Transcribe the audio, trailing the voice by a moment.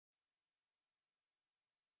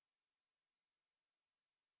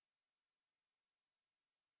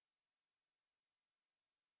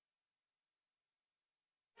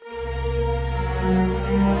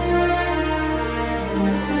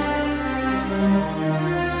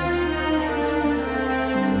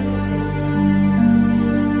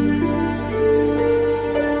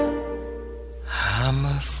I'm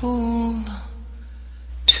a fool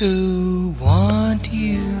to want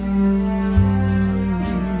you.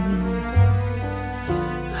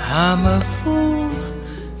 I'm a fool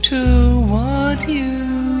to want you.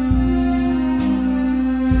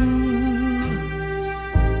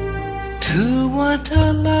 To want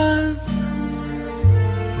a love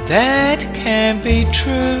that can be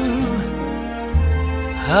true,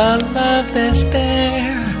 a love that's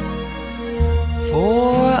there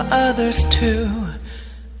for others too.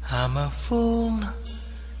 I'm a fool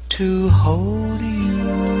to hold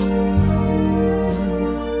you,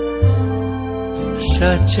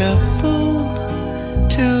 such a fool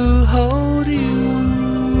to hold you,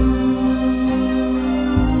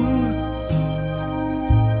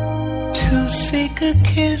 to seek a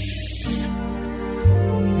kiss,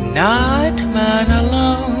 not mine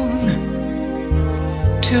alone,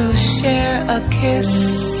 to share a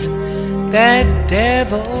kiss that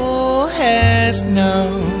devil has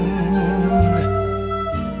known.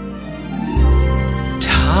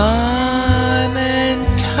 Time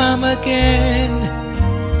and time again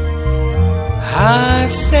I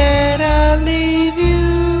said I'll leave you.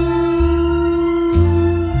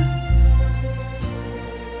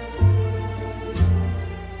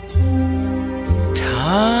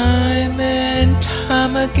 Time and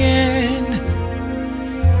time again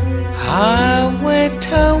I went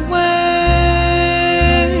away.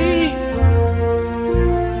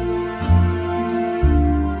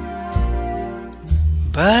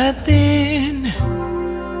 But then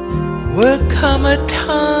would come a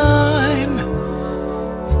time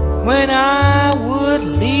when I would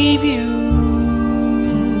leave you,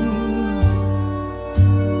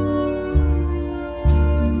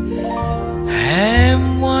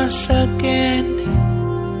 and once again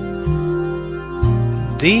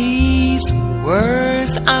these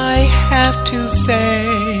words I have to say.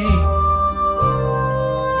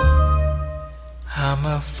 I'm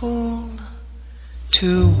a fool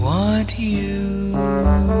to want you.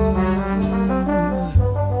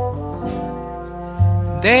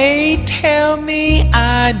 They tell me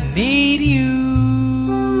I need you.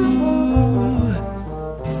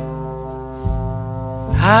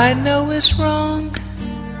 I know it's wrong.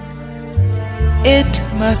 It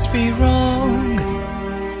must be wrong.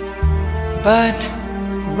 But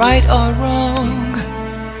right or wrong,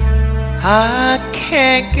 I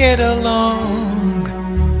can't get along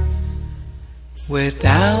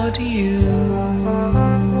without you.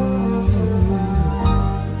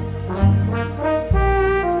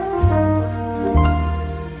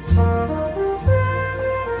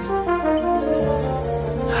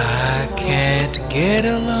 I can't get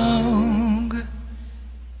along